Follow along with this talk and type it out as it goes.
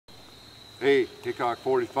Hey,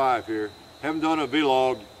 Hickok45 here. Haven't done a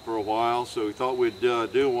vlog for a while, so we thought we'd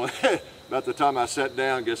do one. About the time I sat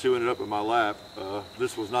down, guess who ended up in my lap?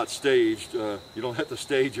 This was not staged. You don't have to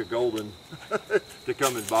stage a golden to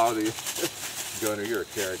come and bother you. Gunner, you're a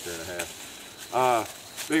character and a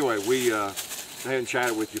half. Anyway, I hadn't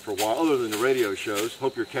chatted with you for a while, other than the radio shows.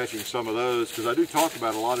 Hope you're catching some of those, because I do talk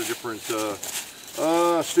about a lot of different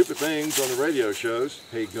stupid things on the radio shows.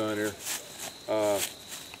 Hey, Gunner.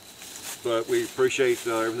 But we appreciate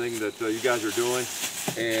everything that you guys are doing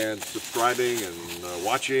and subscribing and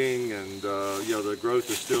watching, and you know, the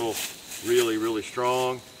growth is still really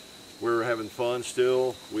strong. We're having fun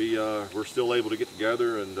still. We're still able to get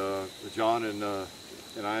together, and John and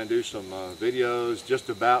I do some videos just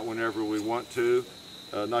about whenever we want to.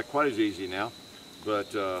 Not quite as easy now,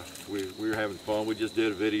 but we're having fun. We just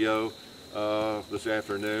did a video this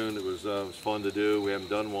afternoon. It was fun to do. We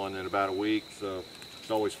haven't done one in about a week, so it's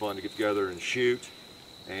always fun to get together and shoot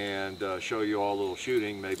and show you all a little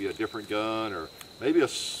shooting, maybe a different gun or maybe a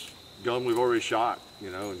gun we've already shot, you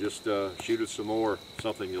know, and just shoot it some more,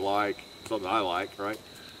 something you like, something I like, right,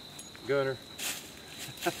 Gunner?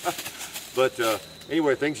 But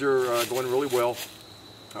anyway, things are going really well.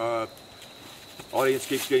 Audience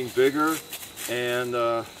keeps getting bigger, and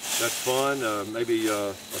that's fun. Maybe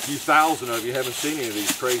a few thousand of you haven't seen any of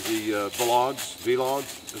these crazy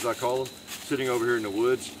vlogs, as I call them, sitting over here in the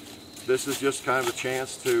woods. This is just kind of a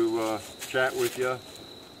chance to chat with you.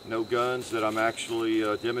 No guns that I'm actually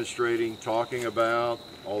demonstrating, talking about,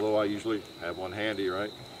 although I usually have one handy,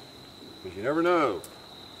 right? Because you never know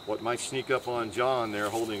what might sneak up on John there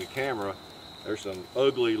holding a camera. There's some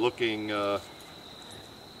ugly looking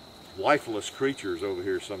lifeless creatures over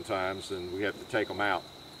here sometimes, and we have to take them out.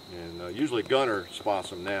 And usually Gunner spots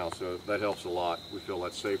them now, so that helps a lot. We feel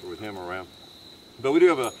that's safer with him around. But we do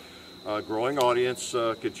have a growing audience,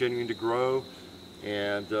 continuing to grow,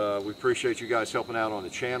 and we appreciate you guys helping out on the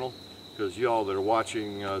channel, because y'all that are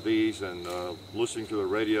watching these and listening to the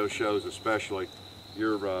radio shows especially,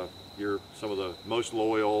 you're some of the most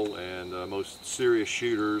loyal and most serious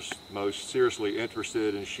shooters, most seriously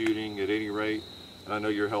interested in shooting at any rate. And I know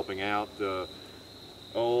you're helping out.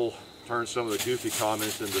 Turn some of the goofy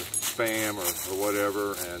comments into spam or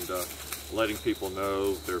whatever, and letting people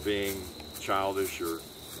know they're being childish or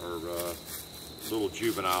a little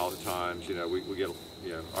juvenile at times. You know, we get,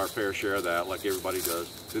 you know, our fair share of that, like everybody does.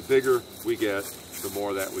 The bigger we get, the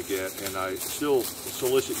more that we get, and I still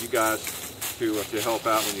solicit you guys to help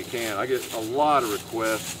out when you can. I get a lot of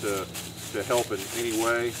requests to help in any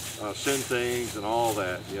way, send things and all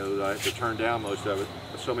that. You know, I have to turn down most of it.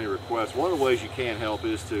 There's so many requests. One of the ways you can help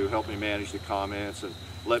is to help me manage the comments and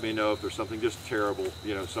let me know if there's something just terrible,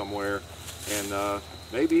 you know, somewhere, and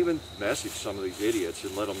maybe even message some of these idiots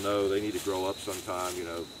and let them know they need to grow up sometime, you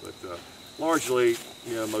know. But largely,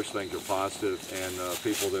 you know, most things are positive, and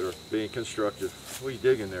people that are being constructive. What are you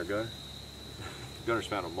digging there, Gunner? Gunner's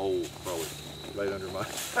found a mole, probably right under my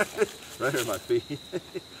right under my feet.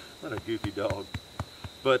 What a goofy dog.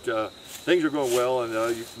 But things are going well,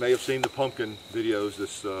 and you may have seen the pumpkin videos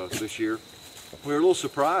this year. We were a little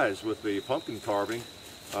surprised with the pumpkin carving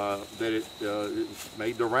that it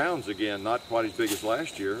made the rounds again. Not quite as big as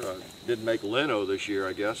last year. Didn't make Leno this year,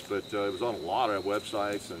 I guess, but it was on a lot of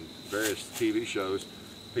websites and various TV shows.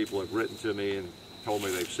 People have written to me and told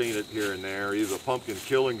me they've seen it here and there, either the pumpkin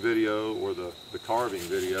killing video or the carving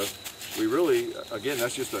video. We really, again,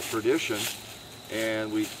 that's just a tradition,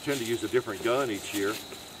 and we tend to use a different gun each year.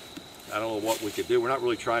 I don't know what we could do. We're not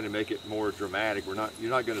really trying to make it more dramatic. You're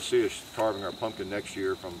not going to see us carving our pumpkin next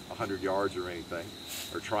year from 100 yards or anything,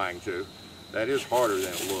 or trying to. That is harder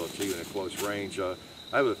than it looks, even at close range. I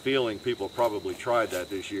have a feeling people probably tried that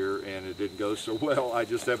this year and it didn't go so well. I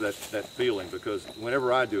just have that feeling, because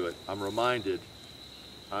whenever I do it, I'm reminded,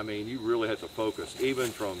 I mean, you really have to focus, even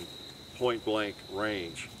from point blank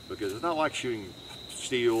range, because it's not like shooting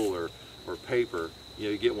steel or paper. You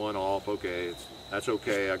know, you get one off, okay, that's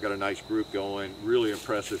okay. I got a nice group going, really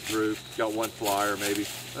impressive group. Got one flyer maybe.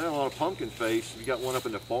 On a pumpkin face, you got one up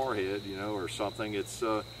in the forehead, you know, or something. It's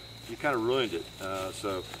you kind of ruined it.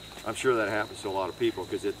 So I'm sure that happens to a lot of people,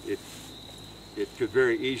 because it could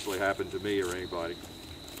very easily happen to me or anybody.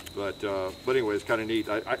 But anyway, it's kind of neat.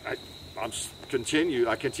 I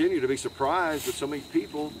continue to be surprised that so many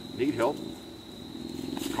people need help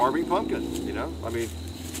carving pumpkins. You know, I mean,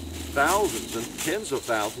 thousands and tens of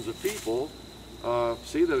thousands of people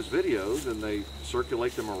see those videos and they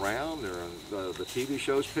circulate them around. The TV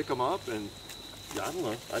shows pick them up, and I don't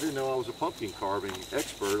know. I didn't know I was a pumpkin carving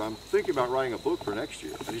expert. I'm thinking about writing a book for next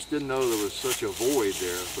year. I just didn't know there was such a void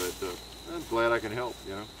there, but I'm glad I can help,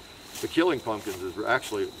 you know. The killing pumpkins is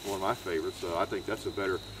actually one of my favorites. I think that's a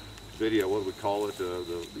better video. What do we call it?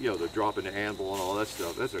 The dropping the anvil and all that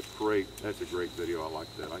stuff. That's a great video. I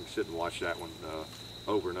like that. I can sit and watch that one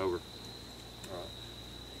over and over.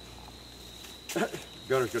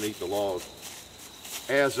 Gunner's going to eat the log.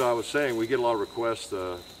 As I was saying, we get a lot of requests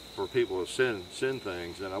for people to send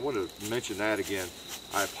things, and I want to mention that again.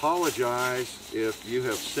 I apologize if you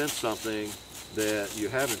have sent something that you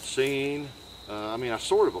haven't seen. I mean, I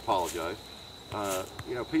sort of apologize.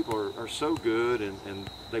 You know, people are so good, and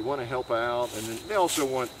they want to help out, and then they also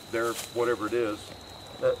want their whatever it is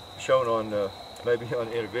shown on maybe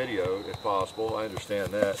in a video if possible. I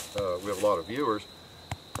understand that. We have a lot of viewers.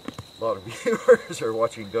 A lot of viewers are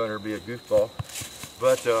watching Gunner be a goofball.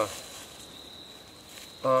 But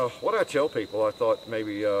what I tell people, I thought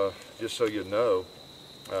maybe just so you know,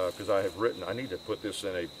 because I have written, I need to put this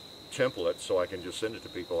in a template so I can just send it to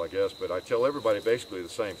people, I guess. But I tell everybody basically the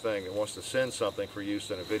same thing. That wants to send something for use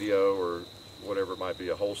in a video or whatever it might be,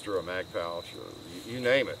 a holster, a mag pouch, you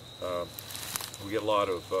name it. We get a lot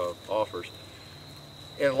of offers.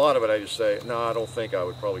 And a lot of it I just say, no, I don't think I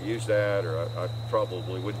would probably use that, or I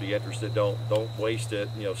probably wouldn't be interested. Don't waste it,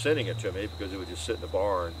 you know, sending it to me, because it would just sit in the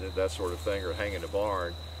barn, that sort of thing, or hang in the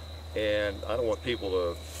barn. And I don't want people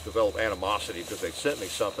to develop animosity because they sent me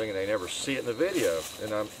something and they never see it in the video.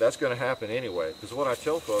 And that's going to happen anyway. Because what I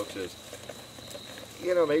tell folks is,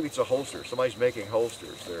 you know, maybe it's a holster. Somebody's making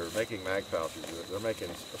holsters. They're making mag pouches. They're making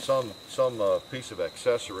some piece of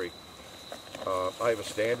accessory. I have a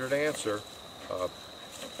standard answer.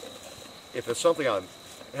 If it's something I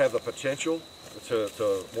have the potential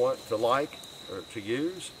to want to like or to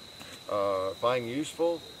use, find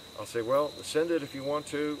useful, I'll say, well, send it if you want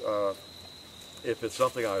to. If it's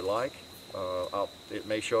something I like, it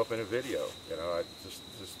may show up in a video. You know,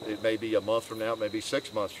 it may be a month from now, maybe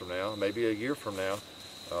 6 months from now, maybe a year from now.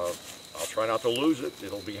 I'll try not to lose it.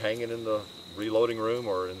 It'll be hanging in the reloading room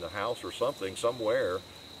or in the house or something, somewhere,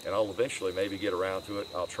 and I'll eventually maybe get around to it.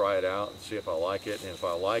 I'll try it out and see if I like it, and if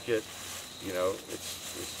I like it, you know,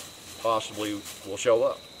 it's possibly will show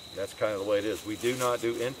up. That's kind of the way it is. We do not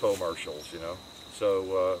do infomercials, you know.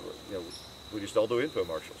 So, you know, we just don't do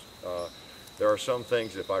infomercials. There are some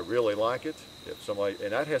things, if I really like it, if somebody,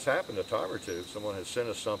 and that has happened a time or two, someone has sent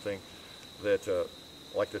us something that,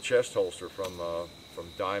 like the chest holster from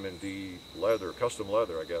Diamond D Leather, Custom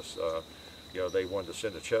Leather, I guess. You know, they wanted to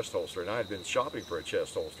send a chest holster, and I had been shopping for a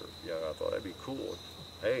chest holster. You know, I thought that'd be cool.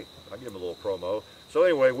 Hey, I'll give them a little promo. So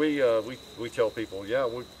anyway, we tell people, yeah,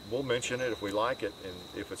 we'll mention it if we like it, and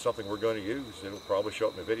if it's something we're going to use, it'll probably show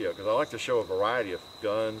up in the video, because I like to show a variety of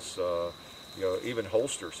guns, you know, even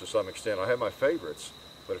holsters to some extent. I have my favorites,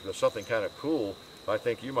 but if there's something kind of cool I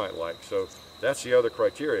think you might like. So that's the other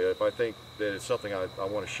criteria. If I think that it's something I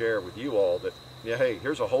want to share with you all, that, yeah, hey,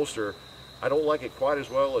 here's a holster. I don't like it quite as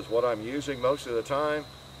well as what I'm using most of the time,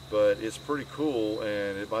 but it's pretty cool,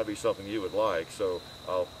 and it might be something you would like. So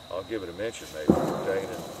I'll give it a mention maybe, okay,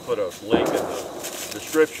 and put a link in the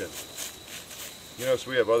description. You know, so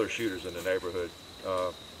we have other shooters in the neighborhood.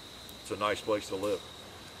 It's a nice place to live.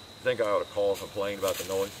 I think I ought to call and complain about the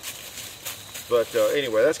noise. But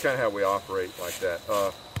anyway, that's kind of how we operate like that.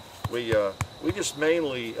 We just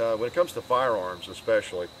mainly, when it comes to firearms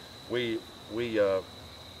especially, we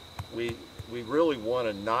really want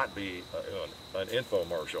to not be an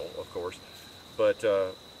infomercial, of course, but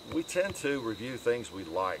we tend to review things we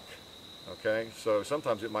like. Okay, so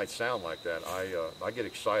sometimes it might sound like that. I get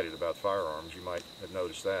excited about firearms. You might have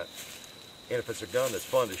noticed that. And if it's a gun that's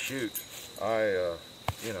fun to shoot, I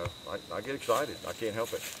get excited. I can't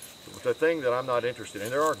help it. But the thing that I'm not interested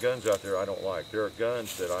in, there are guns out there I don't like. There are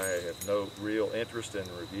guns that I have no real interest in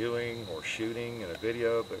reviewing or shooting in a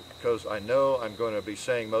video, but because I know I'm going to be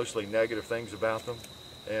saying mostly negative things about them,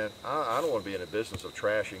 and I don't want to be in the business of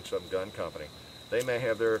trashing some gun company. They may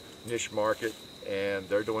have their niche market, and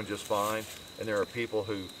they're doing just fine, and there are people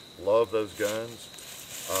who love those guns,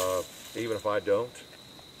 even if I don't.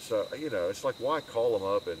 So, you know, it's like, why call them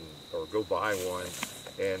up or go buy one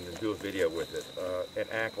and do a video with it and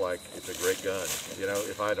act like it's a great gun, you know,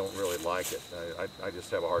 if I don't really like it. I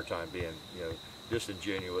just have a hard time being, you know,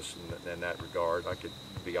 disingenuous in that regard. I could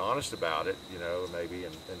be honest about it, you know, maybe,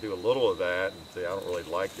 and do a little of that and say, I don't really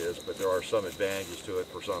like this, but there are some advantages to it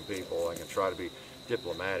for some people. I can try to be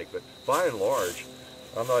diplomatic, but by and large,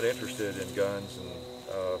 I'm not interested in guns and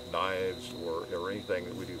knives or anything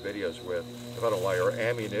that we do videos with if I don't like, or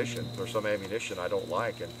ammunition. There's some ammunition I don't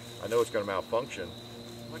like, and I know it's going to malfunction.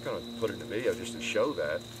 I'm not going to put it in a video just to show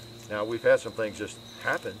that. Now, we've had some things just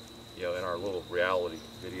happen, you know, in our little reality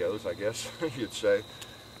videos, I guess you'd say.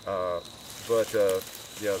 But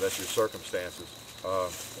yeah, that's your circumstances.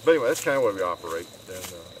 But anyway, that's kind of the way we operate, and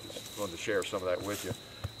I just wanted to share some of that with you.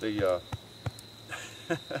 The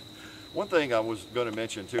one thing I was going to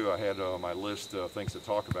mention too, I had on my list of things to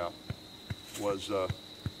talk about, was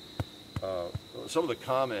some of the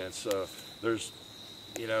comments. There's,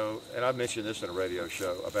 you know, and I mentioned this in a radio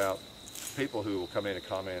show about people who will come in and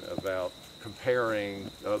comment about comparing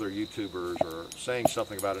other YouTubers or saying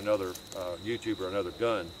something about another YouTuber, another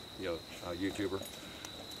gun, you know, YouTuber.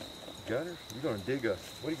 Gunner, you're going to dig a,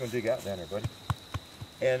 what are you going to dig out down there, buddy?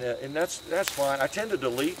 And that's fine. I tend to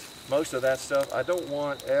delete most of that stuff. I don't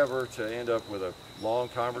want ever to end up with a long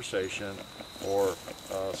conversation or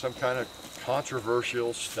some kind of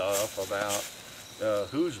controversial stuff about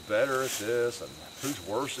who's better at this and who's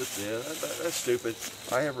worse at this. That's stupid.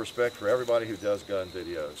 I have respect for everybody who does gun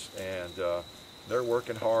videos, and they're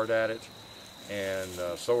working hard at it, and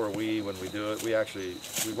so are we when we do it.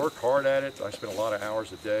 We work hard at it. I spend a lot of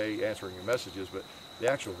hours a day answering your messages, but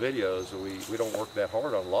the actual videos, we don't work that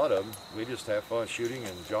hard on a lot of them. We just have fun shooting,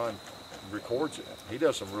 and John records it. He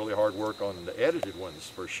does some really hard work on the edited ones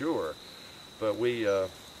for sure, but we,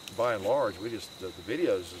 by and large, we just, the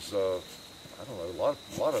videos is, I don't know,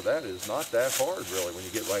 a lot of that is not that hard really when you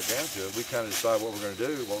get right down to it. We kind of decide what we're going to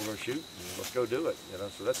do, what we're going to shoot, and let's go do it, you know,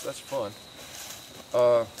 so that's fun.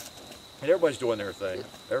 And everybody's doing their thing.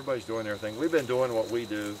 Everybody's doing their thing. We've been doing what we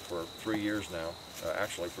do for 3 years now,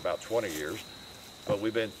 actually for about 20 years. But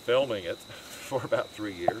we've been filming it for about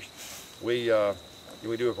 3 years. We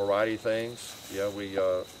do a variety of things. Yeah,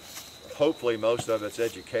 hopefully most of it's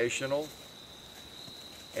educational.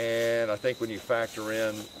 And I think when you factor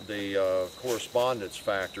in the correspondence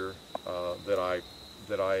factor that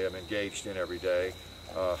I am engaged in every day,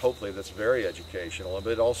 hopefully that's very educational.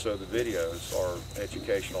 But also the videos are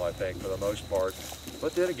educational, I think, for the most part.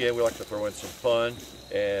 But then again, we like to throw in some fun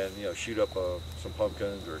and, you know, shoot up some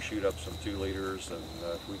pumpkins or shoot up some 2-liters, and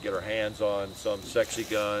if we get our hands on some sexy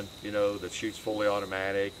gun, you know, that shoots fully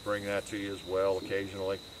automatic, bring that to you as well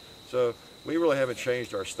occasionally. So we really haven't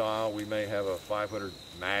changed our style. We may have a 500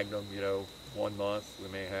 Magnum, you know, one month. We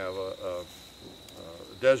may have a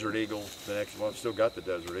Desert Eagle the next month. Still got the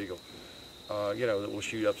Desert Eagle. You know, that we'll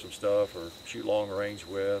shoot up some stuff or shoot long range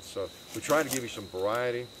with. So we try to give you some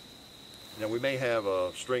variety. Now we may have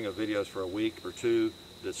a string of videos for a week or two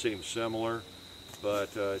that seem similar,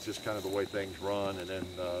 but it's just kind of the way things run, and then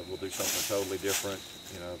we'll do something totally different.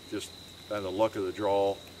 You know, just kind of the luck of the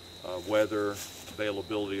draw, weather,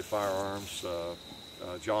 availability of firearms,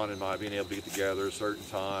 John and I being able to get together at a certain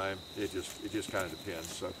time. It just kind of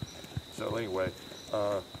depends. So anyway,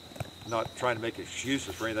 not trying to make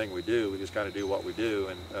excuses for anything we do. We just kind of do what we do,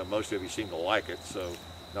 and most of you seem to like it, so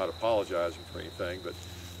not apologizing for anything, but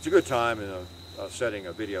it's a good time in setting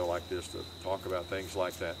a video like this to talk about things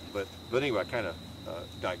like that. But anyway, I kind of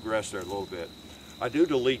digress there a little bit. I do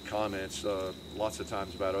delete comments lots of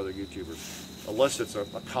times about other YouTubers, unless it's a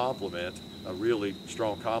compliment, a really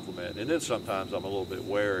strong compliment. And then sometimes I'm a little bit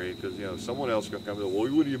wary because, you know, someone else is going to come and go,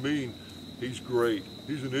 well, what do you mean? He's great.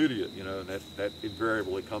 He's an idiot, you know, and that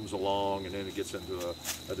invariably comes along, and then it gets into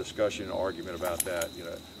a discussion, an argument about that. You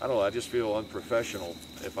know, I don't know. I just feel unprofessional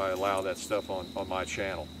if I allow that stuff on my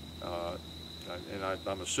channel, and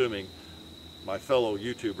I'm assuming my fellow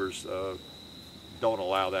YouTubers don't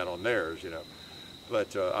allow that on theirs, you know,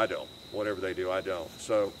 but I don't. Whatever they do, I don't.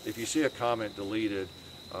 So if you see a comment deleted,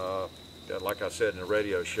 like I said in a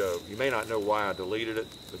radio show, you may not know why I deleted it,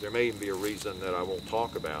 but there may even be a reason that I won't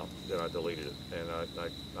talk about that I deleted it, and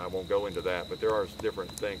I won't go into that, but there are different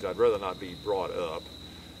things I'd rather not be brought up,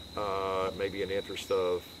 maybe in the interest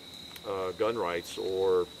of gun rights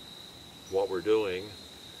or what we're doing,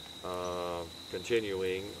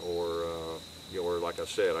 continuing, or you know, or like I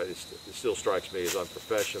said, it still strikes me as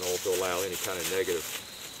unprofessional to allow any kind of negative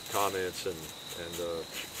comments and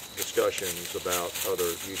discussions about other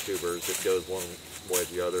YouTubers that goes one way or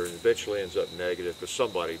the other, and eventually ends up negative because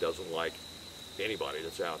somebody doesn't like anybody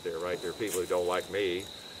that's out there, right? There are people who don't like me,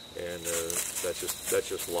 and that's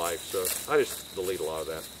just life. So I just delete a lot of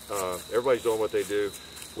that. Everybody's doing what they do.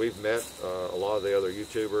 We've met a lot of the other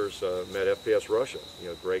YouTubers. Met FPS Russia, you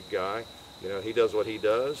know, great guy. You know, he does what he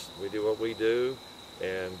does. We do what we do,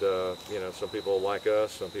 and you know, some people like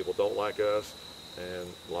us, some people don't like us. And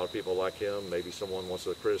a lot of people like him. Maybe someone wants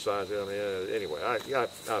to criticize him. Anyway, I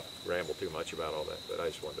ramble too much about all that, but I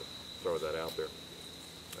just wanted to throw that out there.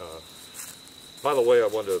 By the way, I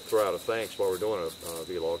wanted to throw out a thanks while we're doing a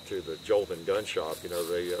vlog to the Jolt and Gun Shop. You know,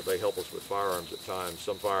 they help us with firearms at times.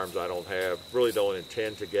 Some firearms I don't have, really don't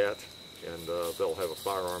intend to get, and they'll have a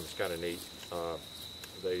firearm that's kind of neat.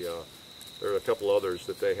 There are a couple others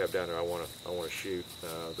that they have down there I want to shoot.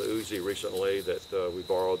 The Uzi recently that we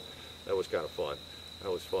borrowed. That was kind of fun.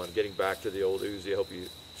 That was fun. Getting back to the old Uzi. I hope you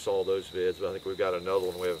saw those vids. I think we've got another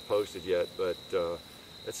one we haven't posted yet, but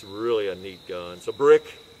it's really a neat gun. It's a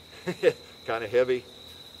brick, kind of heavy,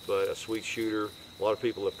 but a sweet shooter. A lot of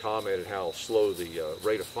people have commented how slow the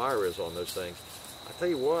rate of fire is on those things. I tell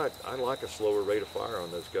you what, I like a slower rate of fire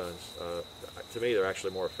on those guns. To me, they're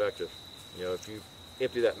actually more effective. You know, if you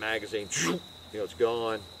empty that magazine, you know, it's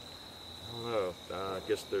gone. I don't know. I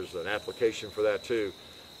guess there's an application for that too.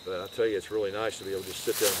 But I tell you, it's really nice to be able to just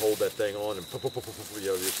sit there and hold that thing on and you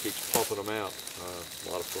know, just keeps pumping them out. A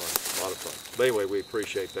lot of fun, a lot of fun. But anyway, we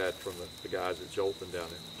appreciate that from the guys at Jolton down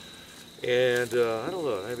there. And I don't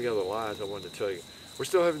know, any other lies I wanted to tell you. We're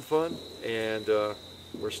still having fun, and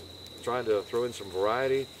we're trying to throw in some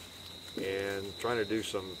variety and trying to do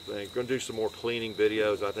some things. Going to do some more cleaning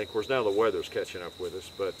videos. I think, of course, now the weather's catching up with us,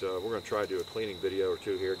 but we're going to try to do a cleaning video or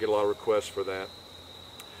two here. Get a lot of requests for that.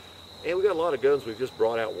 And we got a lot of guns we've just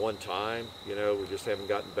brought out one time, you know, we just haven't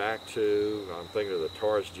gotten back to. I'm thinking of the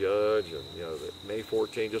Taurus Judge and, you know, the May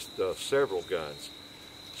 14, just several guns.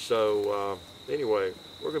 So anyway,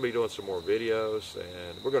 we're going to be doing some more videos,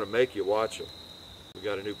 and we're going to make you watch them. We've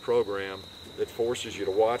got a new program that forces you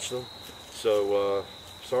to watch them. So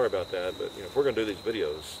sorry about that, but you know, if we're going to do these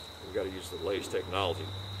videos, we've got to use the latest technology.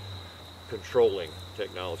 Controlling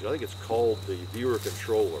technology. I think it's called the viewer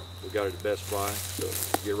controller. We got it at Best Buy, so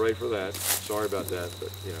get ready for that. Sorry about that, but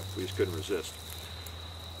you know, we just couldn't resist.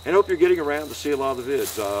 And hope you're getting around to see a lot of the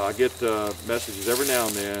vids. I get messages every now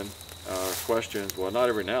and then, questions, well, not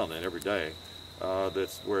every now and then, every day,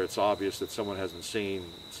 that's where it's obvious that someone hasn't seen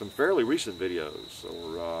some fairly recent videos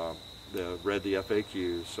or read the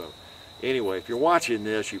FAQs. So anyway, if you're watching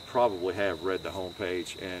this, you probably have read the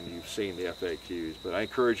homepage and you've seen the FAQs, but I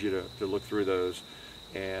encourage you to look through those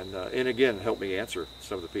and again, help me answer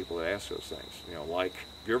some of the people that ask those things. You know, like,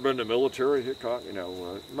 have you ever been to the military, Hickok? You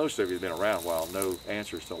know, most of you have been around a while, know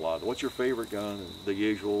answers to a lot of them. What's your favorite gun, and the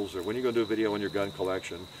usuals, or when you're going to do a video on your gun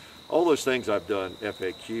collection. All those things I've done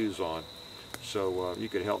FAQs on. So you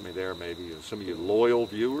could help me there maybe. Some of you loyal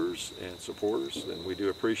viewers and supporters, and we do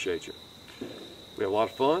appreciate you. We have a lot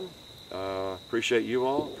of fun. Appreciate you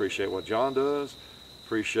all, appreciate what John does,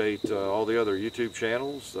 appreciate all the other YouTube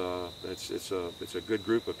channels. It's a good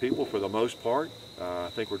group of people for the most part. I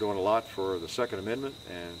think we're doing a lot for the Second Amendment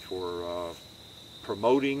and for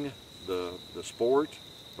promoting the sport,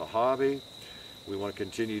 the hobby. We want to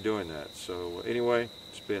continue doing that. So anyway,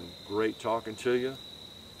 it's been great talking to you.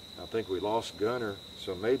 I think we lost Gunner,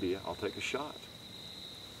 so maybe I'll take a shot.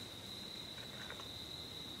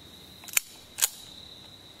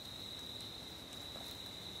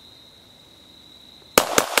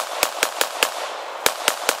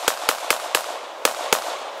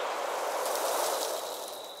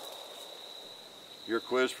 Your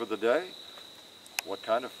quiz for the day: what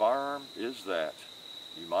kind of firearm is that?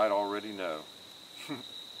 You might already know.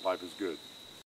 Life is good.